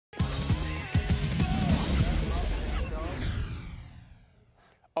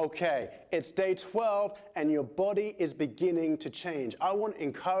Okay, it's day 12 and your body is beginning to change. I want to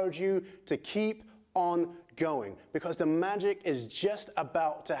encourage you to keep on going because the magic is just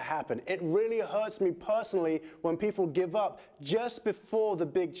about to happen. It really hurts me personally when people give up just before the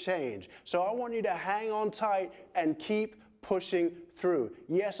big change. So I want you to hang on tight and keep pushing through.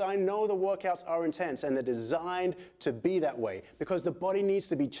 Yes, I know the workouts are intense and they're designed to be that way because the body needs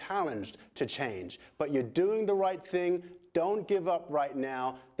to be challenged to change. But you're doing the right thing. Don't give up right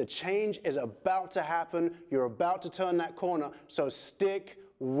now. The change is about to happen. You're about to turn that corner, so stick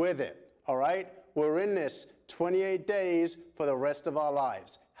with it, all right? We're in this 28 days for the rest of our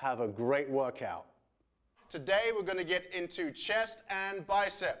lives. Have a great workout. Today we're going to get into chest and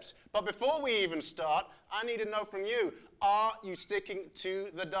biceps. But before we even start, I need to know from you, are you sticking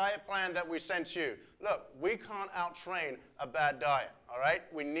to the diet plan that we sent you? Look, we can't out-train a bad diet, all right?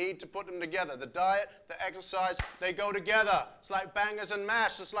 We need to put them together. The diet, the exercise, they go together. It's like bangers and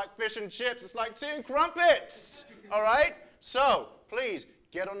mash. It's like fish and chips. It's like tea and crumpets, all right? So, please,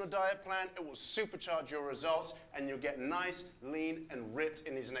 get on the diet plan. It will supercharge your results, and you'll get nice, lean, and ripped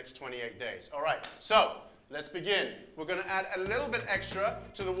in these next 28 days. All right, so let's begin. We're going to add a little bit extra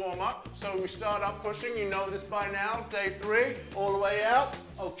to the warm-up. So we start up pushing. You know this by now. Day 3, all the way out.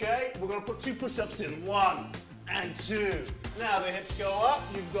 Okay, we're going to put 2 push-ups in. 1 and 2. Now the hips go up.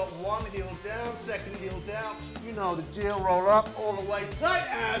 You've got 1 heel down, 2nd heel down. You know the deal. Roll up, all the way tight,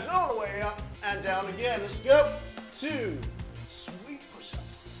 abs all the way up and down again. Let's go. 2. Sweet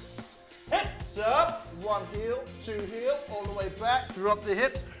push-ups. Hips up. 1 heel, 2 heel, all the way back. Drop the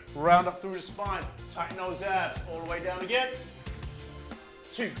hips. Round up through the spine. Tighten those abs. All the way down again.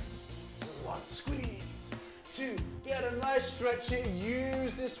 2. 1. Squeeze. 2. Get a nice stretch here.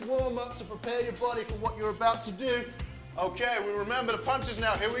 Use this warm-up to prepare your body for what you're about to do. Okay, we remember the punches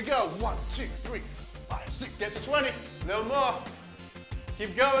now. Here we go. 1, 2, 3, 5, 6. Get to 20. A little more.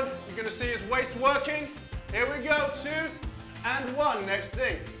 Keep going. You're going to see his waist working. Here we go. 2 and 1. Next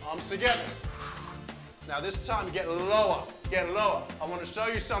thing. Arms together. Now this time get lower. Get lower. I want to show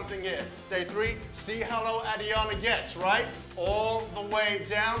you something here. Day 3, see how low Adriana gets, right? All the way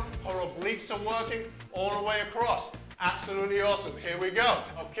down. Her obliques are working all the way across. Absolutely awesome. Here we go.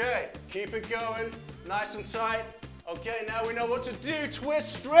 Okay, keep it going. Nice and tight. Okay, now we know what to do.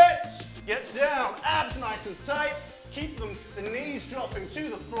 Twist, stretch. Get down. Abs nice and tight. Keep them, the knees dropping to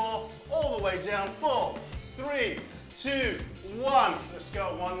the floor. All the way down. 4, 3, 2, 1. Let's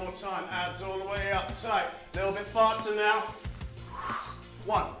go. One more time. Abs all the way up tight. A little bit faster now.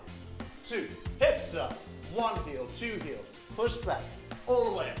 1, 2. Hips up. 1 heel, 2 heel. Push back.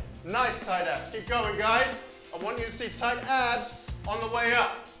 All the way up. Nice tight abs. Keep going, guys. I want you to see tight abs on the way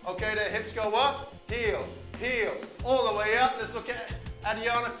up. Okay, the hips go up. Heel, heel. All the way up. Let's look at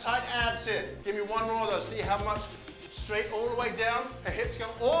Adriana. Tight abs here. Give me 1 more of those. See how much straight all the way down. Her hips go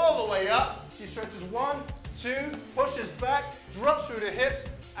all the way up. She stretches 1, 2, pushes back, drops through the hips,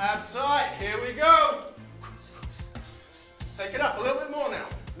 abs side. Here we go. Take it up a little bit more now.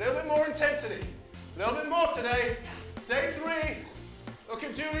 A little bit more intensity. A little bit more today. Day 3. Look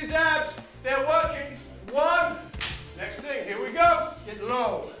at Julie's abs. They're working. 1. Next thing. Here we go. Get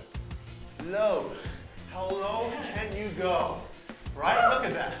low. Low. How low can you go? Right? Look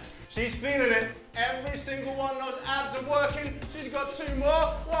at that. She's feeling it. Every single one of those abs are working. She's got 2 more.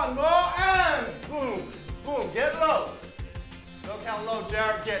 1 more. And boom. Boom. Get low. Look how low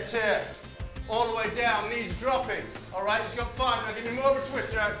Jared gets here. All the way down, knees dropping. All right, he's got 5. Now give me more of a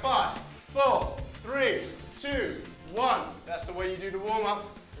twist, Jared. 5, 4, 3, 2, 1. That's the way you do the warm-up.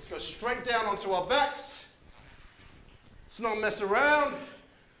 Let's go straight down onto our backs. Let's not mess around.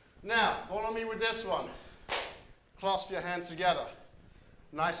 Now, follow me with this one. Clasp your hands together.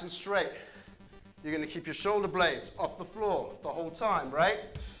 Nice and straight. You're going to keep your shoulder blades off the floor the whole time, right?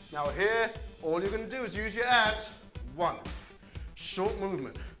 Now here, all you're going to do is use your abs. 1. Short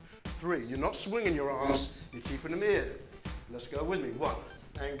movement. 3. You're not swinging your arms. You're keeping them here. Let's go with me. 1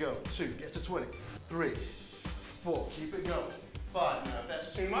 and go. 2. Get to 20. 3, 4. Keep it going. 5. Now if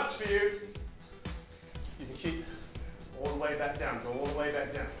that's too much for you, you can keep all the way back down. Go all the way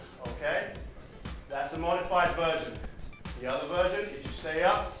back down. Okay? That's a modified version. The other version is you stay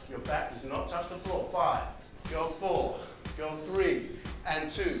up. Your back does not touch the floor. 5. Go 4. Go 3 and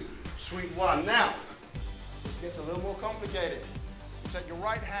 2. Sweet 1. Now, this gets a little more complicated. Take your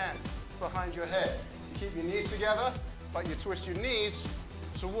right hand behind your head. You keep your knees together, but you twist your knees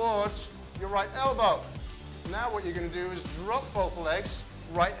towards your right elbow. Now what you're going to do is drop both legs,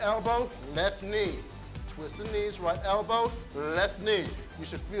 right elbow, left knee. Twist the knees, right elbow, left knee. You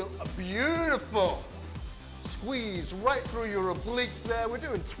should feel a beautiful squeeze right through your obliques there. We're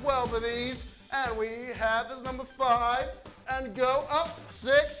doing 12 of these, and we have as number 5, and go. Up.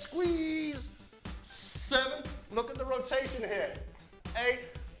 6, squeeze. 7, look at the rotation here. 8,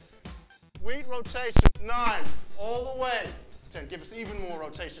 sweet rotation. 9, all the way. 10, give us even more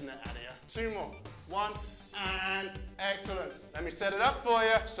rotation there, Adia. 2 more. 1, and excellent. Let me set it up for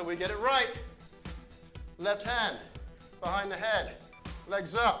you so we get it right. Left hand behind the head,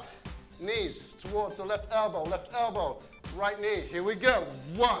 legs up, knees towards the left elbow, right knee. Here we go.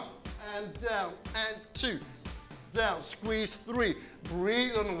 1, and down, and 2, down, squeeze. 3,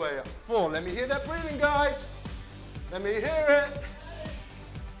 breathe on the way up. 4, let me hear that breathing, guys. Let me hear it.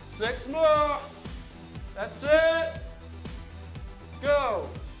 6 more. That's it. Go.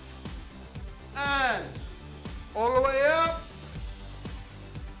 And all the way up.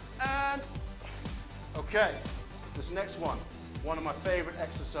 And okay, this next one of my favorite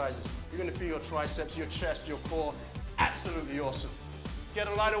exercises. You're gonna feel your triceps, your chest, your core. Absolutely awesome. Get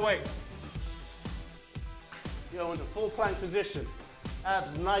a lighter weight. Go into full plank position.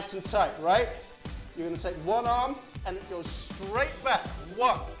 Abs nice and tight, right? You're gonna take one arm and it goes straight back.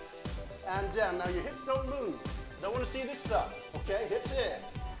 1, and down. Now your hips don't move. Don't wanna see this stuff, okay? Hips here.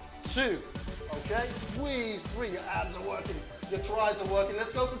 2, okay? Squeeze. 3, your abs are working. Your tries are working.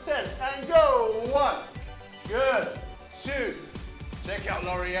 Let's go for 10, and go. 1, good. 2, check out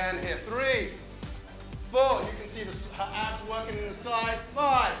Lorianne here. 3, 4, you can see her abs working in the side.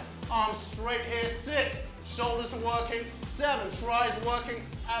 5, arms straight here. 6, shoulders are working. 7, tries working,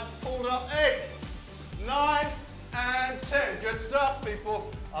 abs pulled up. 8, 9, and 10. Good stuff,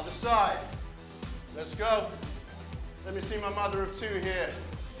 people. Other side. Let's go. Let me see my mother of 2 here.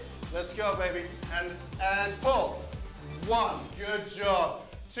 Let's go, baby. And pull. 1, good job.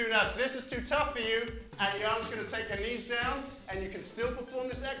 2, now if this is too tough for you, Adriana's gonna take her knees down, and you can still perform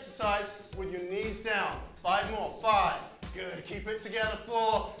this exercise with your knees down. 5 more. 5, good, keep it together.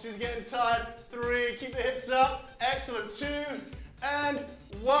 4, she's getting tired. 3, keep the hips up. Excellent. 2, and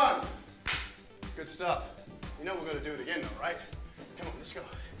 1. Good stuff. You know we're gonna do it again though, right? Come on, let's go.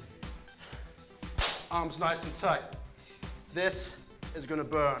 Arms nice and tight. This is gonna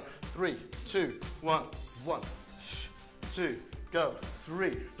burn. 3, 2, 1, 1, 2, go.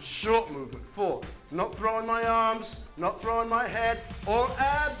 3, short movement. 4, not throwing my arms, not throwing my head, or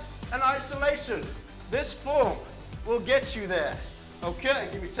abs and isolation. This form will get you there. Okay,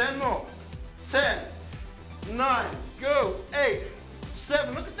 give me 10 more. 10, 9, go. 8,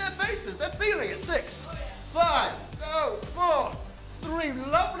 7, look at their faces, they're feeling it. 6, 5, go. 4, 3,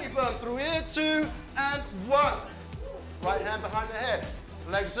 lovely burn through here. 2, and 1. Right hand behind the head,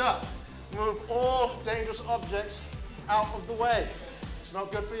 legs up. Move all dangerous objects out of the way. It's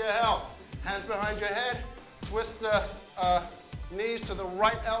not good for your health. Hands behind your head, twist the knees to the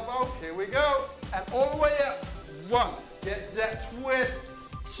right elbow. Here we go, and all the way up. 1, get that twist.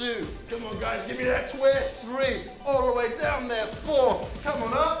 2, come on guys, give me that twist. 3, all the way down there. 4, come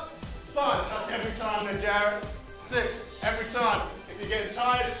on up. 5, touch every time there, Jared. 6, every time. If you're getting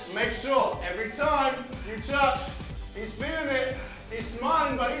tired, make sure every time you touch, he's feeling it. He's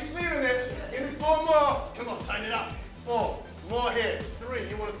smiling, but he's feeling it. Give me 4 more. Come on, tighten it up. 4, more here. 3,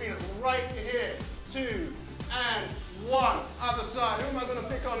 you want to feel it right here. 2, and 1. Other side. Who am I going to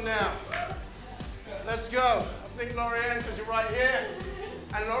pick on now? Let's go. I think Lorianne, because you're right here.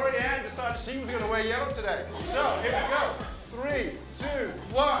 And Lorianne decided she was going to wear yellow today. So, here we go. 3, 2,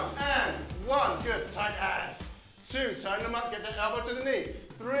 1, and 1. Good. Tight abs. 2, tighten them up. Get that elbow to the knee.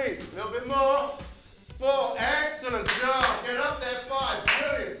 3, a little bit more. 4, excellent job. Get up there. 5,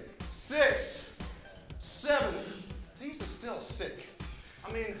 brilliant. 6, 7. These are still sick.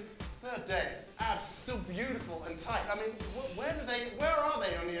 I mean, 3rd day, abs still beautiful and tight. I mean, where are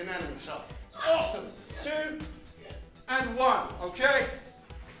they on the anatomy chart? It's awesome. 2, and 1, okay?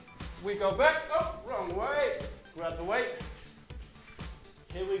 We go back, oh, wrong way. Grab the weight.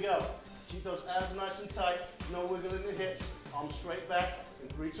 Here we go. Keep those abs nice and tight. No wiggle in the hips. Arms straight back. In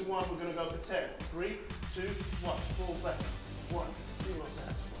 3, 2, 1, we're gonna go for 10. 3, 2, 1, pull back. 1, feel those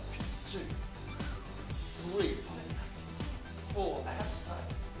abs work. 2, 3, 4, abs tight.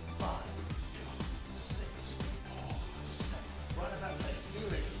 5, 6, 7, right about there.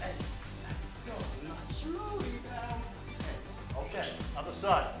 Feel it. 8, go. Nice. Slowly down. 10. Okay, other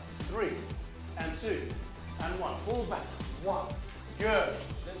side. 3, and 2, and 1. Pull back. 1. Good.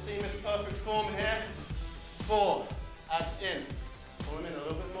 Let's see this perfect form here. 4, abs in. Pull them in a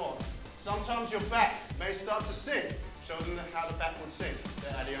little bit more. Sometimes your back may start to sink. Show them how the back would sink.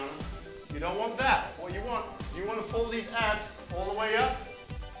 There, Adriana. You don't want that. What you want, you want to pull these abs all the way up,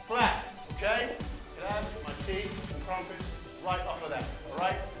 flat, okay? Grab my teeth and crumpets right off of that, all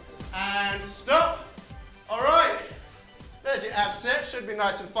right? And stop. All right. There's your ab set. Should be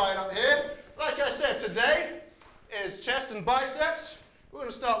nice and fine up here. Like I said, today is chest and biceps. We're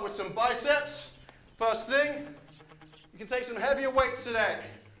going to start with some biceps. First thing, you can take some heavier weights today.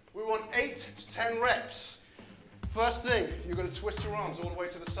 We want 8 to 10 reps. First thing, you're going to twist your arms all the way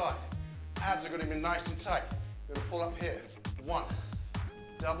to the side. Abs are going to be nice and tight. You're going to pull up here. 1,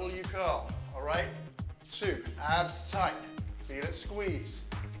 W curl, all right? 2, abs tight. Feel it squeeze.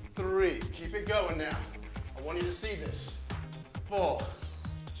 3, keep it going now. I want you to see this. 4,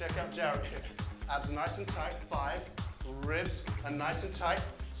 check out Jared here. Abs nice and tight. 5, ribs are nice and tight.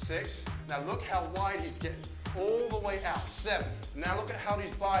 6, now look how wide he's getting. All the way out. 7, now look at how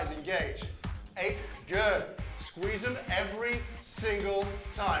these buys engage. 8, good. Squeeze them every single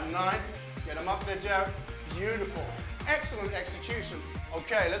time. 9, get them up there, Jared. Beautiful. Excellent execution.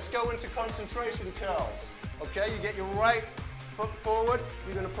 Okay, let's go into concentration curls. Okay, you get your right foot forward.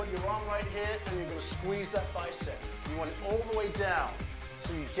 You're going to put your arm right here and you're going to squeeze that bicep. You want it all the way down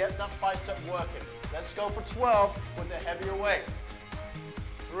so you get that bicep working. Let's go for 12 with the heavier weight.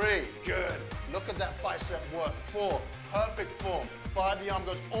 3, good. Look at that bicep work. 4, perfect form. 5, the arm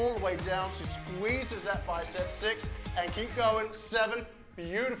goes all the way down. She squeezes that bicep. 6, and keep going. 7,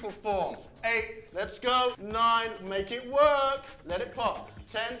 beautiful form. 8, let's go. 9, make it work. Let it pop.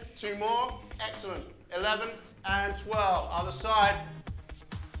 10, 2 more. Excellent. 11 and 12. Other side.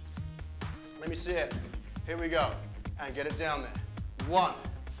 Let me see it. Here we go. And get it down there. 1,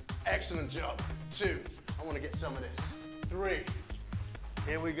 excellent job. 2, I want to get some of this. 3,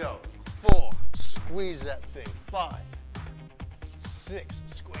 here we go. 4, squeeze that thing. 5, 6,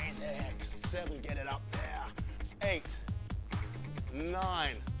 squeeze it. 7, get it up there. 8,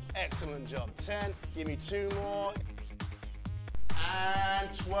 9, excellent job. 10, give me 2 more.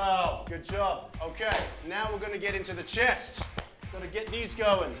 And 12, good job. Okay, now we're going to get into the chest. Going to get these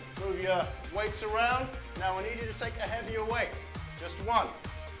going. Move your weights around. Now I need you to take a heavier weight. Just 1.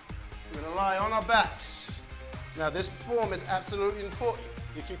 We're going to lie on our backs. Now this form is absolutely important.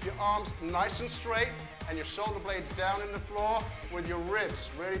 You keep your arms nice and straight and your shoulder blades down in the floor with your ribs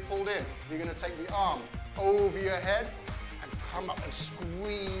really pulled in. You're going to take the arm over your head and come up and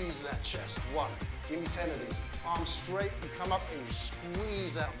squeeze that chest. 1. Give me 10 of these. Arms straight, you come up and you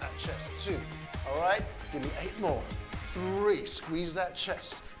squeeze out that chest. 2. All right? Give me 8 more. 3. Squeeze that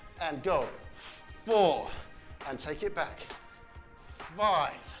chest and go. 4. And take it back.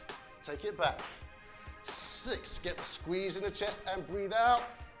 5. Take it back. 6, get the squeeze in the chest and breathe out.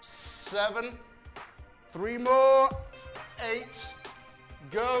 7, 3 more. 8,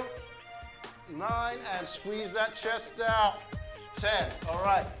 go. 9, and squeeze that chest out. 10, all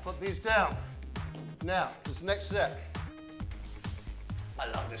right, put these down. Now, this next set. I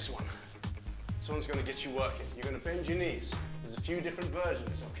love this one. This one's gonna get you working. You're gonna bend your knees. There's a few different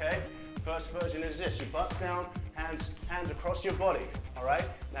versions, okay? First version is this, your butt's down, hands across your body, all right?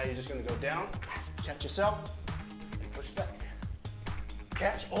 Now you're just gonna go down, catch yourself, and push back.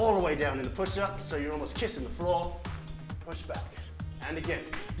 Catch all the way down in the push-up, so you're almost kissing the floor, push back. And again,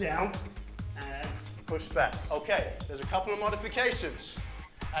 down, and push back. Okay, there's a couple of modifications.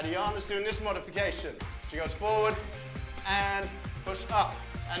 Adriana's doing this modification. She goes forward, and push up.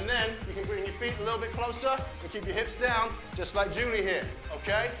 And then you can bring your feet a little bit closer and keep your hips down, just like Julie here,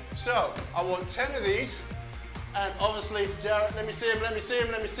 okay? So, I want 10 of these, and obviously, Jared, let me see him, let me see him,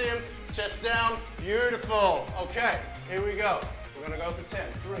 let me see him. Chest down, beautiful. Okay, here we go. We're gonna go for 10.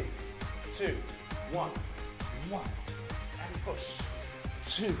 3, 2, 1, 1, and push.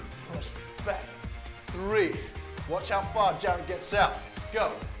 2, push, back. 3, watch how far Jared gets out.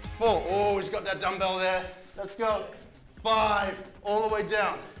 Go. 4, oh, he's got that dumbbell there. Let's go. 5, all the way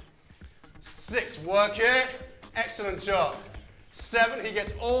down. 6, work it. Excellent job. 7, he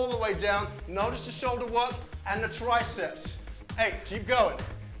gets all the way down. Notice the shoulder work and the triceps. 8, keep going.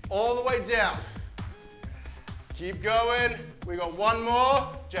 All the way down. Keep going. We got 1 more.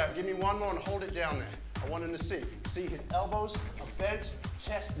 Jared, give me 1 more and hold it down there. I want him to see. See his elbows are bent,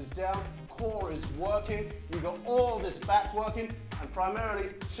 chest is down, core is working. You got all this back working and primarily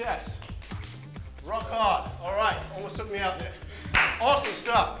chest. Rock hard. All right, almost took me out there. Awesome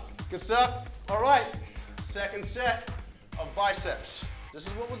stuff. Good stuff. All right, second set of biceps. This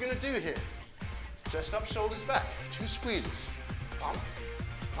is what we're gonna do here. Chest up, shoulders back. 2 squeezes. Pump,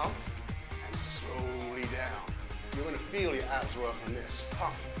 pump, and slowly down. You're gonna feel your abs work on this.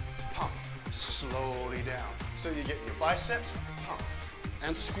 Pump, pump, slowly down. So you get your biceps, pump,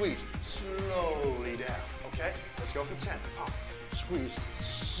 and squeeze, slowly down. Okay, let's go for 10. Pump, squeeze,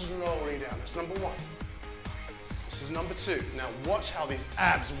 slowly down. That's number 1. This is number 2. Now watch how these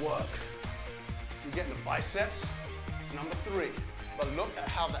abs work. You're getting the biceps. It's number 3. But look at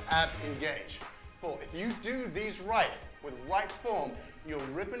how the abs engage. 4. If you do these right, with right form, you're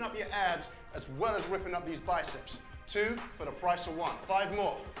ripping up your abs as well as ripping up these biceps. 2 for the price of 1. 5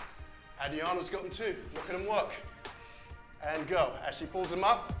 more. Adriana's got them too. Look at them work. And go. As she pulls them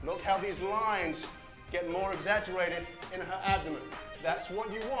up, look how these lines get more exaggerated in her abdomen. That's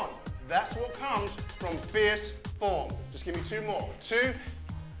what you want. That's what comes from fierce form. Just give me 2 more. 2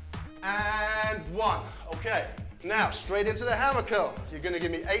 and 1. Okay. Now, straight into the hammer curl. You're going to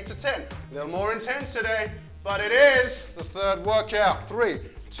give me 8 to 10. A little more intense today, but it is the third workout. 3,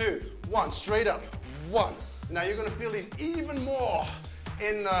 2, 1. Straight up. 1. Now you're going to feel these even more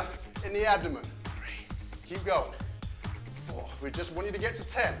in the abdomen. 3. Keep going. 4. We just want you to get to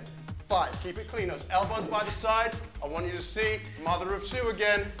 10. 5. Keep it clean. Those elbows by the side. I want you to see mother of 2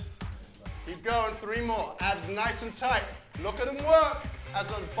 again. Keep going. 3 more. Abs nice and tight. Look at them work as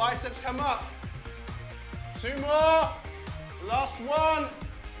those biceps come up. 2 more. Last 1.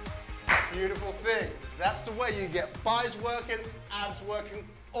 Beautiful thing. That's the way you get thighs working, abs working,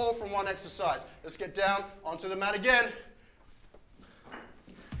 all from one exercise. Let's get down onto the mat again.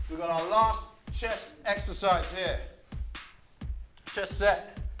 We've got our last chest exercise here. Chest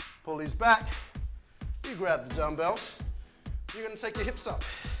set. Pull these back. You grab the dumbbells. You're going to take your hips up.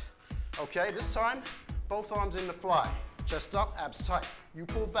 Okay, this time, both arms in the fly. Chest up, abs tight. You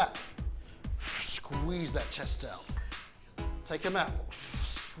pull back. Squeeze that chest down. Take them out.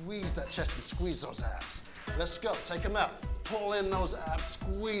 Squeeze that chest and squeeze those abs. Let's go. Take them out. Pull in those abs.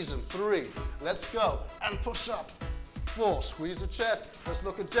 Squeeze them. 3. Let's go. And push up. 4. Squeeze the chest. Let's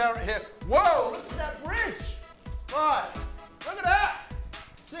look at Jarrett here. Whoa, look at that bridge. 5. Look at that.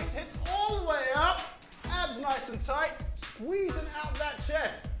 6. Hips all the way up. Abs nice and tight. Squeezing out that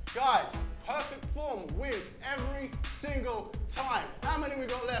chest. Guys, perfect form wins every single time. How many we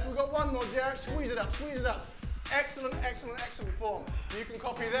got left? We've got 1 more, Jarrett. Squeeze it up, squeeze it up. Excellent, excellent, excellent form. If you can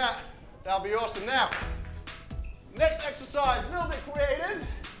copy that, that'll be awesome. Now, next exercise, a little bit creative.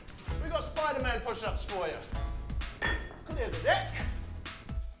 We got Spider-Man push-ups for you. Clear the deck.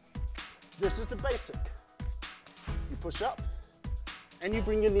 This is the basic. You push up and you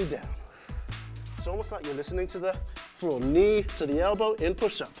bring your knee down. It's almost like you're listening to the floor. Knee to the elbow in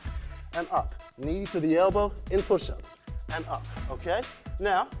push-up and up. Knee to the elbow in push-up and up, okay?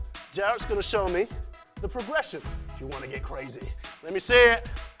 Now, Jarrett's gonna show me the progression if you wanna get crazy. Let me see it.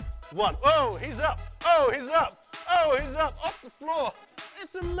 1. Oh, he's up. Oh, he's up. Oh, he's up off the floor.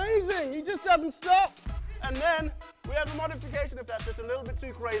 It's amazing. He just doesn't stop. And then we have a modification if that's just a little bit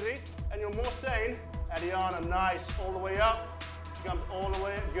too crazy and you're more sane. Adriana, nice, all the way up. She comes all the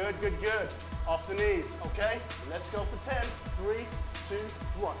way up. Good, good, good. Off the knees, okay? Let's go for 10. 3, 2,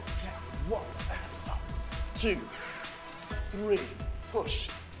 1. Down. 1 and up. 2, 3, push.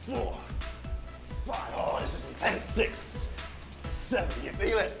 4, 5. Oh, this is intense. 6, 7. You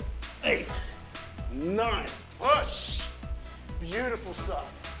feel it? 8, 9. Push. Beautiful stuff.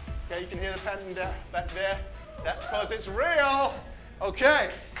 Okay, you can hear the panting down back there. That's because it's real. Okay.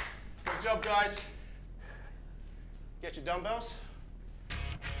 Good job, guys. Get your dumbbells.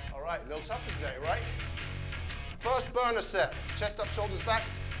 All right, a little tougher today, right? First burner set. Chest up, shoulders back.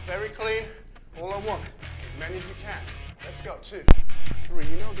 Very clean. All I want, as many as you can. Let's go. 2, 3.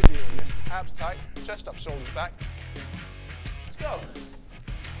 You know the deal in this. Abs tight. Chest up, shoulders back. Let's go.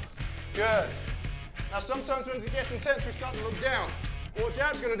 Good. Now sometimes when it gets intense, we start to look down. What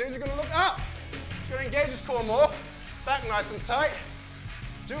Jarrett's going to do is he's going to look up. He's going to engage his core more. Back nice and tight.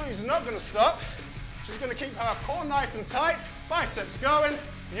 Julie's not going to stop. She's going to keep her core nice and tight. Biceps going.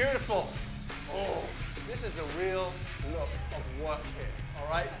 Beautiful. Oh, this is a real look of work here, all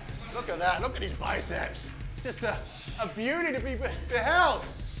right? Look at that. Look at these biceps. It's just a beauty to be beheld.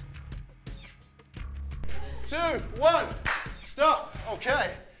 2, 1. Stop.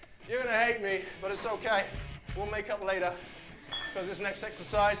 Okay. You're going to hate me, but it's okay. We'll make up later. Because this next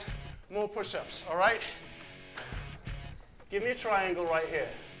exercise, more push-ups, all right? Give me a triangle right here,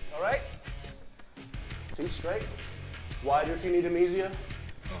 all right? Feet straight, wider if you need them easier,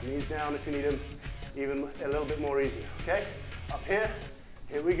 knees down if you need them even a little bit more easier, okay? Up here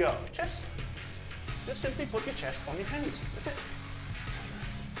we go. Chest, just simply put your chest on your hands, that's it.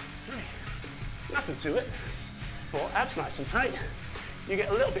 3, nothing to it. 4, abs nice and tight. You get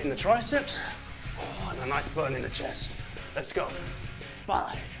a little bit in the triceps, and a nice burn in the chest. Let's go.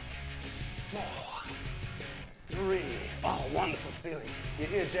 5, 4, 3. Oh, wonderful feeling. You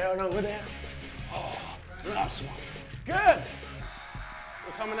hear Jarrett over there? Oh, last one. Good.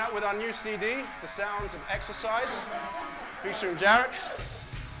 We're coming out with our new CD, The Sounds of Exercise, featuring Jarrett.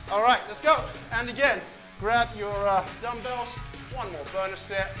 All right, let's go. And again, grab your dumbbells. 1 more burner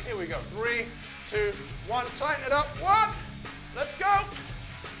set. Here we go. 3, 2, 1. Tighten it up. 1. Let's go.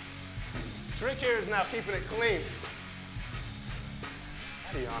 Trick here is now keeping it clean.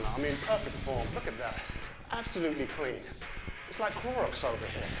 Diana, I mean, perfect form. Look at that. Absolutely clean. It's like Clorox over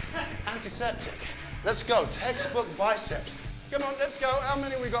here. Antiseptic. Let's go. Textbook biceps. Come on, let's go. How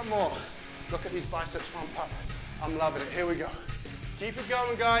many we got more? Look at these biceps pump up. I'm loving it. Here we go. Keep it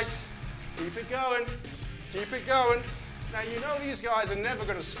going, guys. Keep it going. Keep it going. Now, you know these guys are never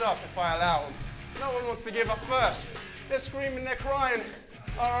going to stop if I allow them. No one wants to give up first. They're screaming, they're crying.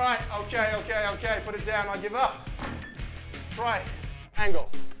 All right, okay, okay, okay. Put it down, I give up. Try angle.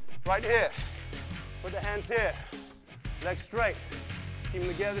 Right here. Put the hands here. Legs straight. Keep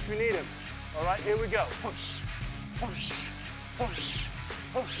them together if you need them. All right, here we go. Push, push, push,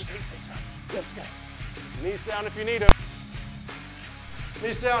 push. Take this up. Let's go. Knees down if you need them.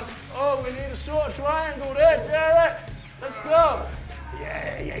 Knees down. Oh, we need a short triangle there, Jared. Let's go.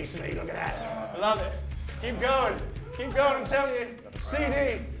 Yeah, yes, me. Look at that. I love it. Keep going. Keep going, I'm telling you.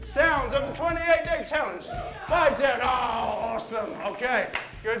 CD, sounds of the 28-day challenge. Bye, Jared. Oh, awesome. Okay,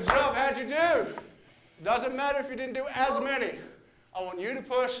 good job. How'd you do? Doesn't matter if you didn't do as many. I want you to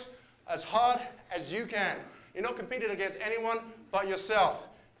push as hard as you can. You're not competing against anyone but yourself.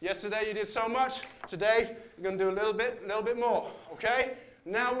 Yesterday you did so much. Today you're going to do a little bit more. Okay?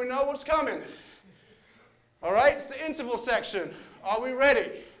 Now we know what's coming. All right? It's the interval section. Are we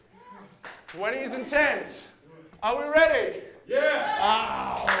ready? 20s and 10s. Are we ready? Yeah.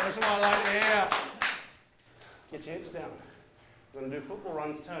 Oh, that's what I like to hear. Get your hips down. We're going to do football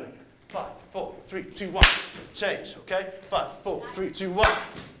runs turning. 5, 4, 3, 2, 1. Change, okay? 5, 4, 3, 2, 1.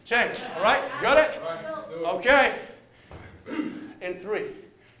 Change, all right? Got it? Okay. In 3,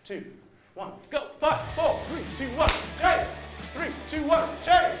 2, 1, go. 5, 4, 3, 2, 1. Change. 3, 2, 1.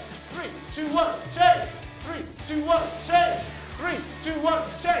 Change. 3, 2, 1. Change. 3, 2, 1. Change. 3, 2, 1.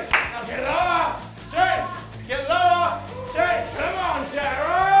 Change. Now get lower. Change. Get lower. Change. Come on,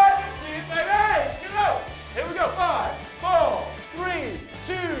 Jared. See it, baby. Get low. Here we go. 5, 4, 3,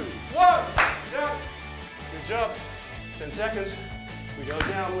 2, 1. Down. Good job. 10 seconds. We go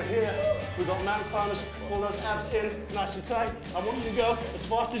down. We're here. We got mountain climbers. Pull those abs in nice and tight. I want you to go as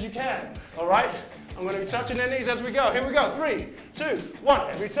fast as you can. All right? I'm going to be touching their knees as we go. Here we go. 3, 2,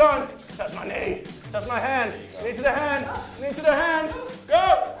 1. Every time. Touch my knee. Touch my hand. Knee to the hand. Knee to the hand.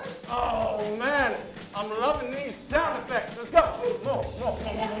 Go. Oh, man. I'm loving these sound effects. Let's go. More.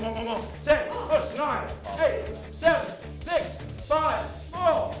 10, push, 9, 8, 7, 6, 5,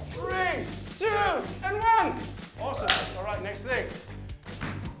 4, 3, 2, and 1. Awesome. All right, next thing.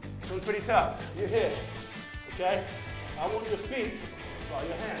 This one's pretty tough. You're here. Okay? I want your feet by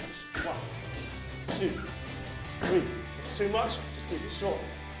your hands. 1, 2, 3. It's too much. Just keep it short.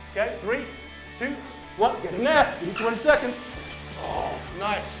 Okay? 3, 2, 1. Get in there. Give me 20 seconds. Oh,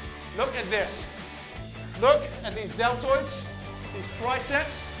 nice. Look at this. Look at these deltoids, these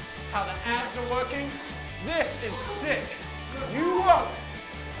triceps, how the abs are working. This is sick. You want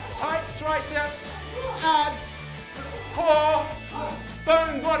tight triceps, abs, core,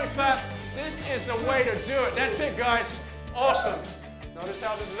 burning body fat. This is the way to do it. That's it, guys. Awesome. Notice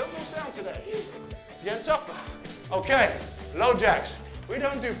how there's a little more sound today. It's getting tougher. Okay, low jacks. We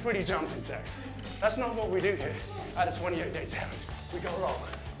don't do pretty jumping jacks. That's not what we do here at a 28-day challenge. We go low.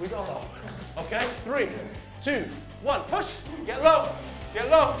 We go low. Okay? 3, 2, 1. Push. Get low. Get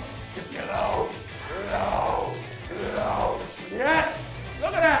low. Get low. Low. Low. Yes.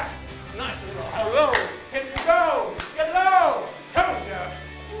 Look at that. Nice and low. How low can you go? Get low. Come on, Jeff.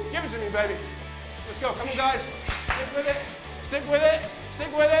 Give it to me, baby. Let's go. Come on, guys. Stick with it. Stick with it.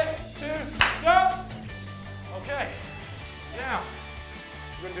 Stick with it. 2. Let's go. Okay. Now,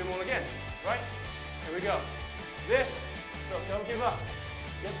 we're going to do them all again. Right? Here we go. This. Look, don't give up.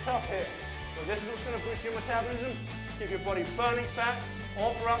 It's tough here. So this is what's going to boost your metabolism, keep your body burning fat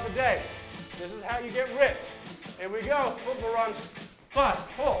all throughout the day. This is how you get ripped. Here we go. Football runs. 5,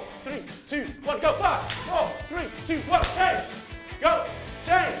 4, 3, 2, 1, go. 5, 4, 3, 2, 1, change. Go.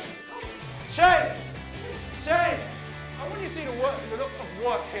 Change. Change. Change. I want you to see the look of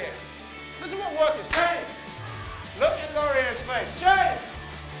work here. This is what work is. Change. Look at Lorian's face. Change.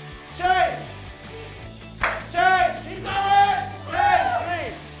 Change. Change. Keep going.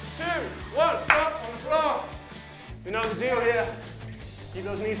 Change. 3, 2, 1. Stop on the floor. You know the deal here. Keep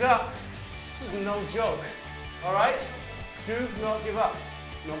those knees up. This is no joke. All right? Do not give up.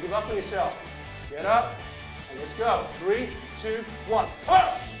 Don't give up on yourself. Get up and let's go. 3, 2, 1. Push.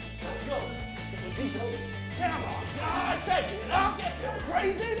 Let's go. Get those knees up. Come on. God, take it up. Get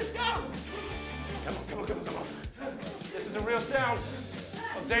crazy. Let's go. Come on, come on, come on, come on. This is the real sound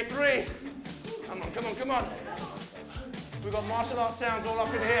of day 3. Come on, come on, come on. We've got martial arts sounds all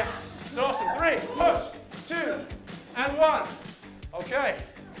up in here. It's awesome. 3, push, 2, and 1. Okay,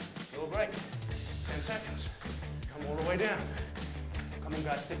 little break. 10 seconds. Come all the way down. Come on,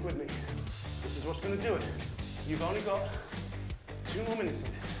 guys, stick with me. This is what's going to do it. You've only got 2 more minutes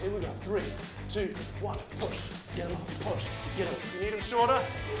of this. Here we go. 3, 2, 1. Push. Get them up. Push. Get them. If you need them shorter,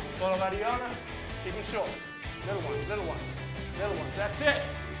 follow Adriana. Keep them short. Little one, little one, little one. That's it.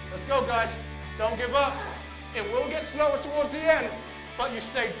 Let's go, guys. Don't give up. It will get slower towards the end, but you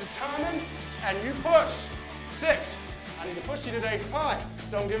stay determined and you push. 6. I need to push you today.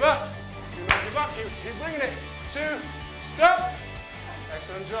 5. Don't give up. Do not give up. Keep bringing it. 2. Stop.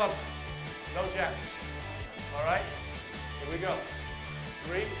 Excellent job. No jacks. All right. Here we go.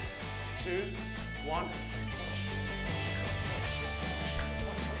 3, 2, 1.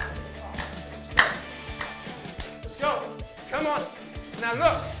 Let's go. Come on. Now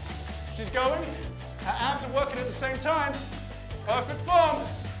look. She's going. Her abs are working at the same time. Perfect form.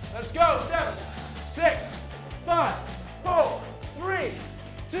 Let's go. 7, 6, 5, 4, 3,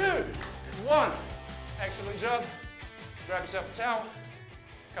 2, 1. Excellent job. Grab yourself a towel,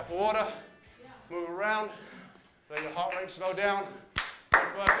 cup of water, move around, let your heart rate slow down.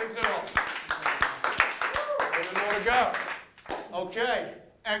 First interval. There's more to go. Okay.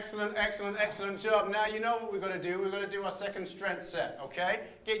 Excellent, excellent, excellent job. Now you know what we're going to do. We're going to do our second strength set, okay?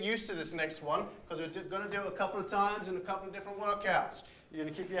 Get used to this next one because we're going to do it a couple of times in a couple of different workouts. You're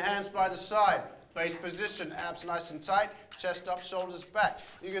going to keep your hands by the side. Base position, abs nice and tight, chest up, shoulders back.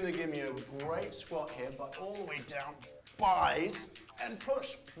 You're going to give me a great squat here, but all the way down, buys, and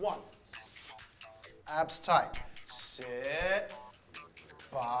push. 1. Abs tight. Sit,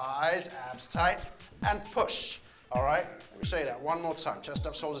 buys, abs tight, and push. All right, let me show you that one more time. Chest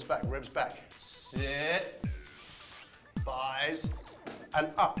up, shoulders back, ribs back. Sit, buys, and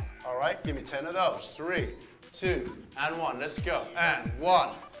up. All right, give me 10 of those. 3, 2, and 1. Let's go. And 1.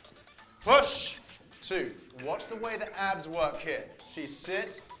 Push. 2. Watch the way the abs work here. She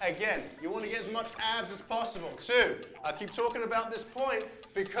sits. Again, you want to get as much abs as possible. 2. I keep talking about this point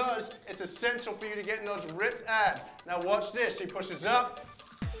because it's essential for you to get in those ripped abs. Now watch this. She pushes up.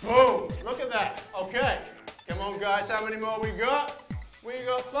 Boom. Look at that. Okay. Come on, guys. How many more we got? We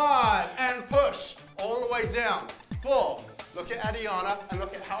got 5. And push. All the way down. 4. Look at Adriana and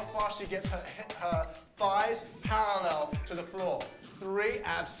look at how far she gets her thighs parallel to the floor. 3.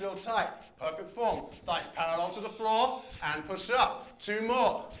 Abs still tight. Perfect form. Thighs parallel to the floor and push up. 2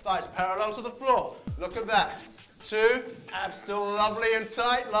 more. Thighs parallel to the floor. Look at that. 2. Abs still lovely and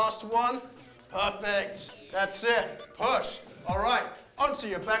tight. Last one. Perfect. That's it. Push. All right. Onto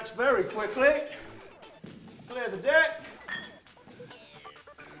your backs very quickly. Clear the deck.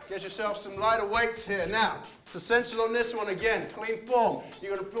 Get yourself some lighter weights here. Now, it's essential on this one again. Clean form.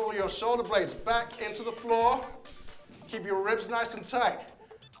 You're going to pull your shoulder blades back into the floor. Keep your ribs nice and tight.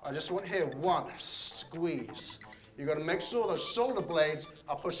 I just want here 1, squeeze. You've got to make sure those shoulder blades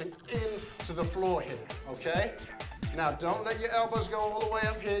are pushing into the floor here, okay? Now, don't let your elbows go all the way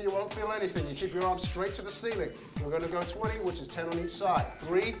up here. You won't feel anything. You keep your arms straight to the ceiling. We're going to go 20, which is 10 on each side.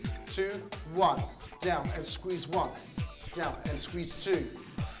 3, 2, 1. Down and squeeze 1. Down and squeeze 2.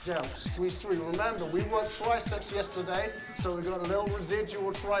 Down, squeeze 3. Remember, we worked triceps yesterday, so we've got a little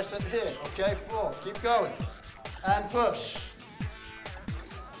residual tricep here, okay? 4, keep going. And push.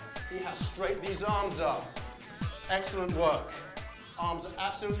 See how straight these arms are. Excellent work. Arms are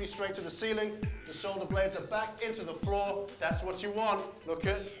absolutely straight to the ceiling. The shoulder blades are back into the floor. That's what you want. Look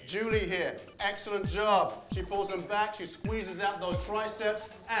at Julie here. Excellent job. She pulls them back. She squeezes out those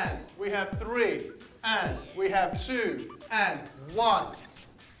triceps. And we have 3. And we have 2. And 1.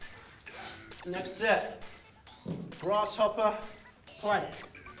 Next set. Grasshopper plank.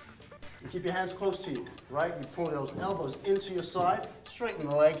 You keep your hands close to you, right? You pull those elbows into your side, straighten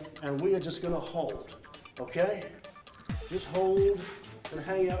the leg, and we are just gonna hold, okay? Just hold and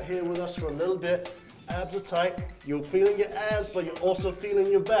hang out here with us for a little bit. Abs are tight. You're feeling your abs, but you're also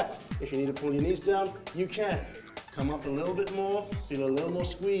feeling your back. If you need to pull your knees down, you can. Come up a little bit more, feel a little more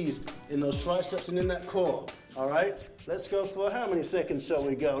squeeze in those triceps and in that core, all right? Let's go for how many seconds shall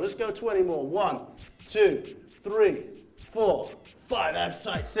we go? Let's go 20 more. 1, 2, 3, 4, 5, abs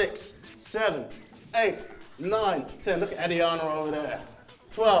tight. 6, 7, 8, 9, 10. Look at Adriana over there.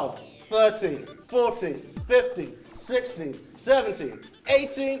 12, 13, 14, 15, 16, 17,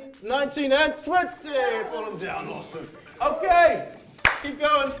 18, 19, and 20. Pull them down, awesome. Okay, let's keep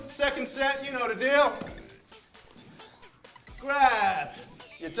going. Second set, you know the deal. Grab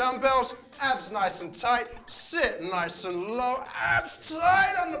your dumbbells, abs nice and tight, sit nice and low, abs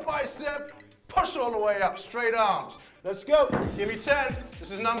tight on the bicep, push all the way up, straight arms. Let's go, give me 10.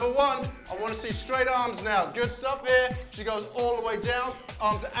 This is number 1. I want to see straight arms now. Good stuff here. She goes all the way down,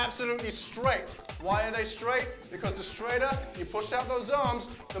 arms are absolutely straight. Why are they straight? Because the straighter you push out those arms,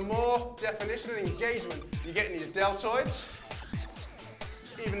 the more definition and engagement you get in these deltoids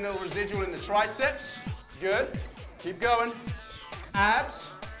even a little residual in the triceps. Good. Keep going. Abs.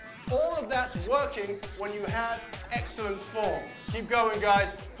 All of that's working when you have excellent form. Keep going,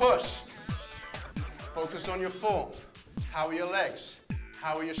 guys. Push. Focus on your form. How are your legs?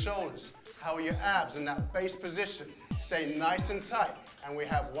 How are your shoulders? How are your abs in that base position? Stay nice and tight. And we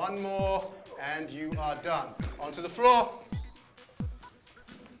have one more, and you are done. Onto the floor.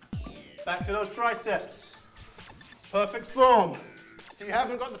 Back to those triceps. Perfect form. If you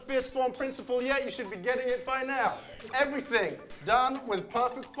haven't got the fierce form principle yet, you should be getting it by now. Everything done with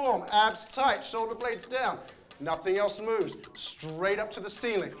perfect form. Abs tight, shoulder blades down. Nothing else moves. Straight up to the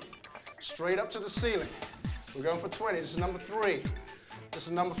ceiling. Straight up to the ceiling. We're going for 20. This is number 3. This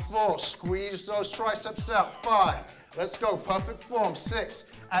is number 4. Squeeze those triceps out. 5. Let's go. Perfect form. 6.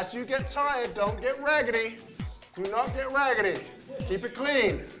 As you get tired, don't get raggedy. Do not get raggedy. Keep it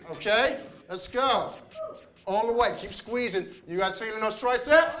clean. Okay? Let's go. All the way. Keep squeezing. You guys feeling those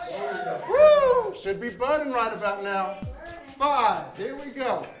triceps? Woo! Should be burning right about now. 5. Here we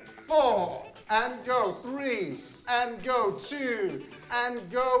go. 4. And go. 3. And go. 2. And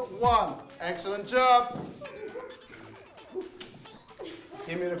go. 1. Excellent job.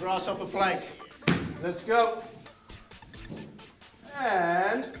 Give me the grasshopper plank. Let's go.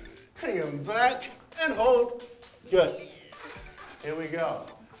 And bring them back and hold. Good. Here we go.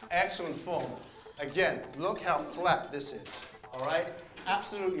 Excellent form. Again, look how flat this is. All right?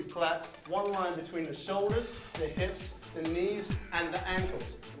 Absolutely flat. One line between the shoulders, the hips, the knees, and the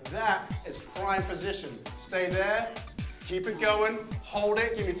ankles. That is prime position. Stay there. Keep it going. Hold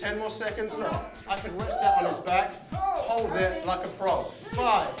it. Give me 10 more seconds. Look, I could rest that on his back. Holds it like a pro.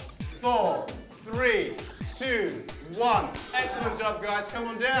 5, 4, 3, 2, 1. Excellent job, guys. Come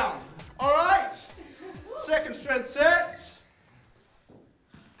on down. All right. Second strength set.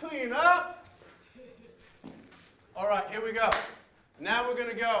 Clean up. All right, here we go. Now we're going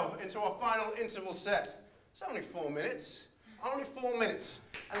to go into our final interval set. It's only 4 minutes. Only 4 minutes.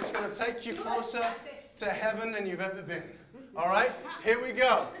 And it's going to take you closer to heaven than you've ever been. All right? Here we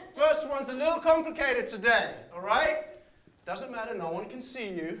go. First one's a little complicated today. All right? Doesn't matter. No one can see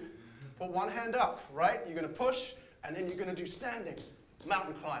you. Put one hand up, right? You're going to push, and then you're going to do standing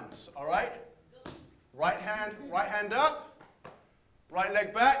mountain climbers. All right? Right hand up. Right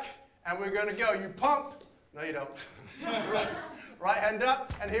leg back. And we're going to go. You pump. No, you don't. Right hand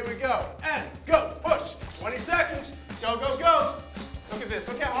up, and here we go. And go, push. 20 seconds. Go, go, go. Look at this.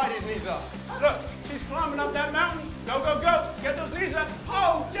 Look how high these knees are. Look, she's climbing up that mountain. Go, go, go. Get those knees up.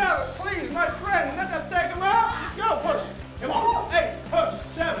 Oh, Jared, please, my friend, let us take them up. Let's go, push. Come on. 8,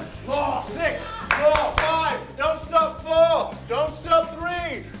 push. 7, more. 6, 4, 5. Don't stop. 4. Don't stop.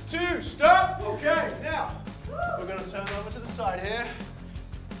 3, 2, stop. Okay, now, we're going to turn over to the side here.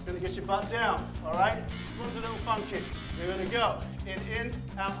 Going to get your butt down, all right? This one's a little funky. You're going to go in,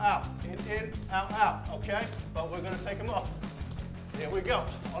 out, out. In, out, out, okay? But we're going to take them off. Here we go.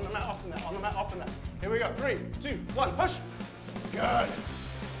 On the mat, off the mat, on the mat, off the mat. Here we go. 3, 2, 1, push. Good.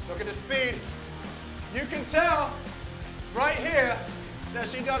 Look at the speed. You can tell right here that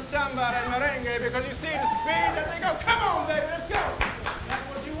she does samba and merengue because you see the speed that they go. Come on, baby, let's go. That's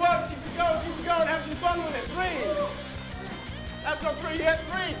what you want. Keep it going, have some fun with it. 3. That's not 3 yet.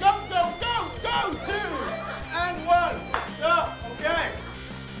 3. Go, go, go, go. 2 and 1. Stop. Okay.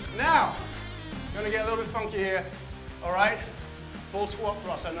 Now, going to get a little bit funky here. All right. Full squat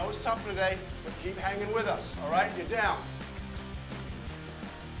thrust. I know it's tough today, but keep hanging with us. All right. You're down.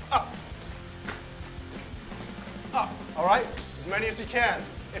 Up. Up. All right. As many as you can.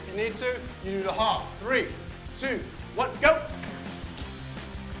 If you need to, you do the half. 3, 2, 1. Go.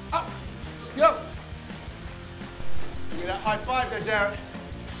 Up. Go. Give me that high five there, Jared.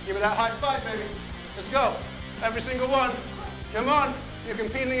 Give me that high five, baby. Let's go. Every single one. Come on. You're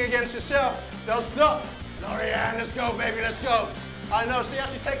competing against yourself. Don't stop. Lorianne, let's go, baby. Let's go. I know. See how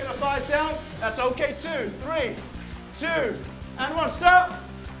she's taking her thighs down? That's okay, 2, 3, 2, and 1. Stop.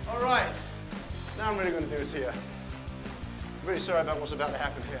 All right. Now I'm really going to do this here. I'm really sorry about what's about to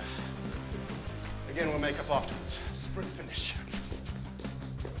happen here. Again, we'll make up afterwards. Sprint finish.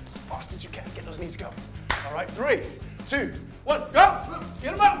 As fast as you can. Get those knees going. All right. 3, 2, 1, go!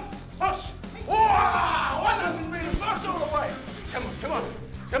 Get them up! Push! Wow! 100 meters, push all the way! Come on, come on,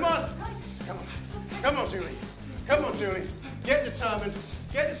 come on! Come on, come on, Julie. Come on, Julie. Get determined,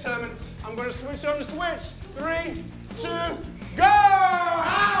 get determined. I'm going to switch on the switch. 3, 2, go!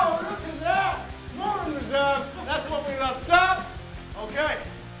 Ow! Look at that! More in reserve. That's what we love. Stop! Okay.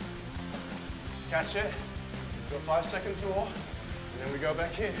 Catch it. Go 5 seconds more. And then we go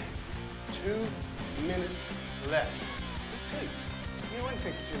back in. 2 minutes left. Just 2. You do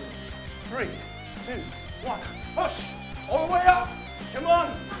anything for 2 minutes. 3, 2, 1. Push. All the way up. Come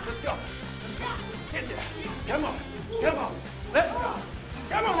on. Let's go. Let's go. Get there. Come on. Come on. Let's go.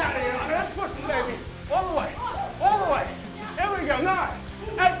 Come on out of here. Let's push the baby. All the way. All the way. Here we go. 9.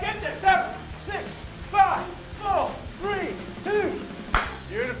 8. Get there. 7, 6, 5, 4, 3, 2.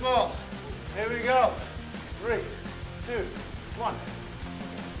 Beautiful. Here we go. 3, 2, 1.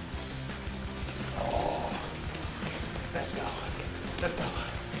 Oh. Let's go. Let's go.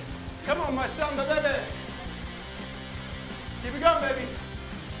 Come on, my son, baby. Keep it going, baby.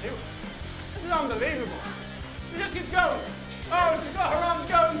 This is unbelievable. She just keeps going. Oh, she's got her arms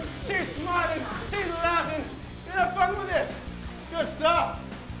going. She's smiling. She's laughing. You have fun with this. Good stuff.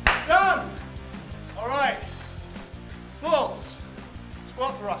 Done. All right. Pulls.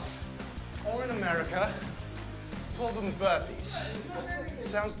 Squat thrust. Or in America, call them burpees.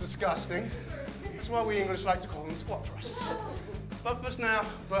 Sounds disgusting. That's why we English like to call them squat thrusts. But for now,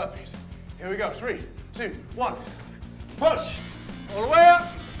 burpees. Here we go. 3, 2, 1. Push. All the way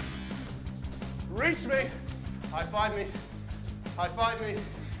up. Reach me. High five me. High five me.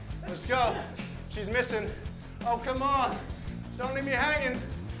 Let's go. She's missing. Oh, come on. Don't leave me hanging.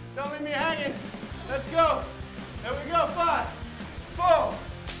 Don't leave me hanging. Let's go. There we go. 5, 4,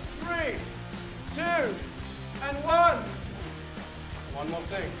 3, 2, and 1. One more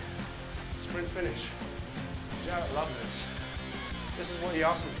thing. Sprint finish. Jarrett loves this. This is what he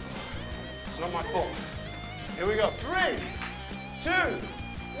asked me for. It's not my fault. Here we go. 3, 2, 1.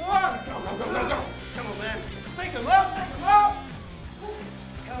 Go, go, go, go, go. Come on, man. Take him up, take him up.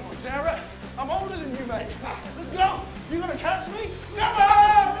 Come on, Jarrett. I'm older than you, mate. Let's go. You gonna catch me? Come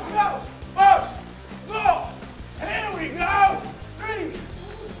on, let's go. 5, 4. Here we go. 3,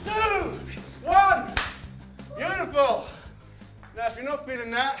 2, 1. Beautiful. Now, if you're not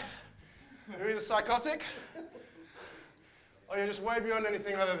feeling that, you're either psychotic or you're just way beyond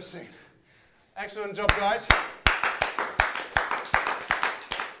anything I've ever seen. Excellent job, guys.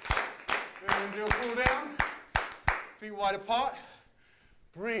 We're going to do a pull down, feet wide apart.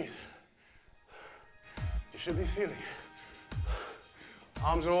 Breathe. You should be feeling it.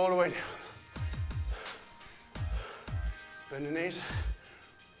 Arms are all the way down. Bend the knees.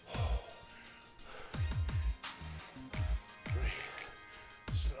 Breathe.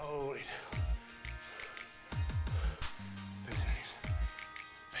 Slowly down. Bend the knees.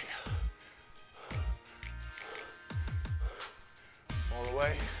 Bigger. All the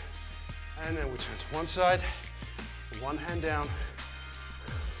way. And then we turn to one side. One hand down.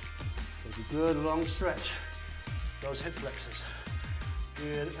 Take a good long stretch. Those hip flexors.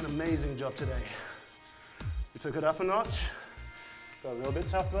 You did an amazing job today. We took it up a notch. Got a little bit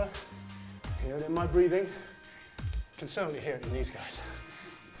tougher. Hear it in my breathing. Can certainly hear it in these guys.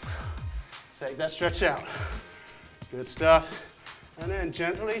 Take that stretch out. Good stuff. And then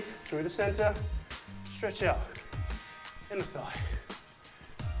gently through the center, stretch out. Inner thigh.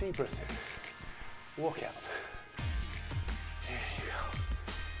 Deep breath in. Walk out. There you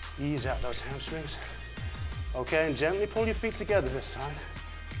go. Ease out those hamstrings. Okay, and gently pull your feet together this time.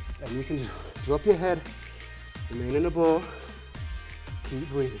 And you can just drop your head, remain in the ball, keep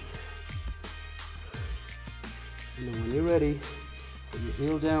breathing. And then when you're ready, put your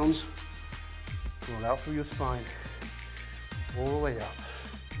heel downs, roll out through your spine, all the way up.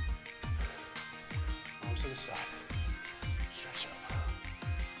 Arms to the side, stretch out.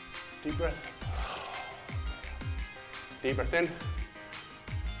 Deep breath. Deep breath in,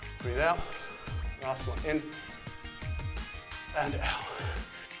 breathe out. Last one, in and out.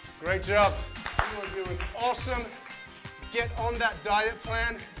 Great job. You are doing awesome. Get on that diet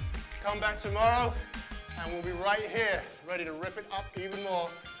plan. Come back tomorrow, and we'll be right here, ready to rip it up even more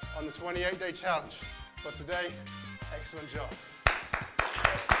on the 28-day challenge. But today, excellent job.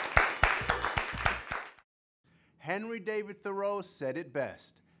 Henry David Thoreau said it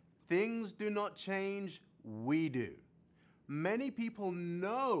best. Things do not change, we do. Many people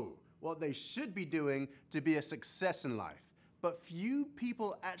know what they should be doing to be a success in life, but few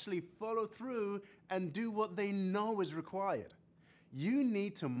people actually follow through and do what they know is required. You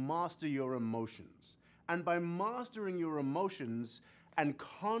need to master your emotions, and by mastering your emotions and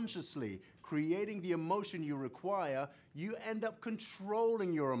consciously creating the emotion you require, you end up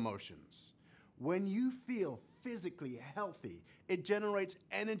controlling your emotions. When you feel physically healthy, it generates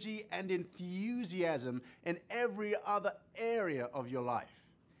energy and enthusiasm in every other area of your life.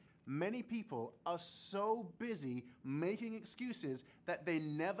 Many people are so busy making excuses that they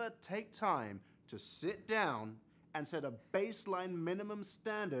never take time to sit down and set a baseline minimum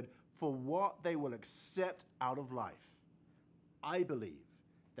standard for what they will accept out of life. I believe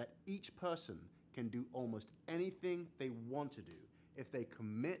that each person can do almost anything they want to do if they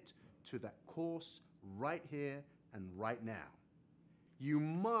commit to that course right here and right now. You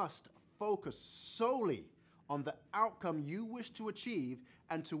must focus solely on the outcome you wish to achieve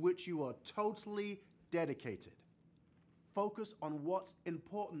and to which you are totally dedicated. Focus on what's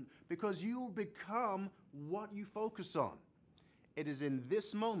important because you will become what you focus on. It is in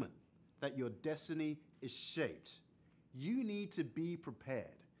this moment that your destiny is shaped. You need to be prepared.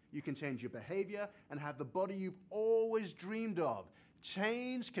 You can change your behavior and have the body you've always dreamed of.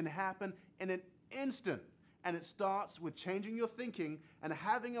 Change can happen in an instant, and it starts with changing your thinking and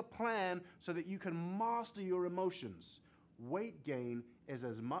having a plan so that you can master your emotions. Weight gain is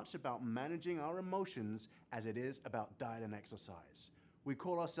as much about managing our emotions as it is about diet and exercise. We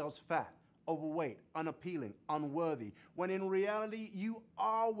call ourselves fat, overweight, unappealing, unworthy, when in reality you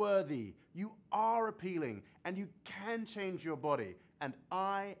are worthy, you are appealing, and you can change your body, and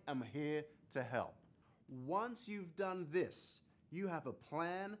I am here to help. Once you've done this, you have a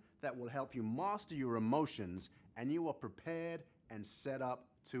plan that will help you master your emotions, and you are prepared and set up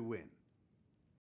to win.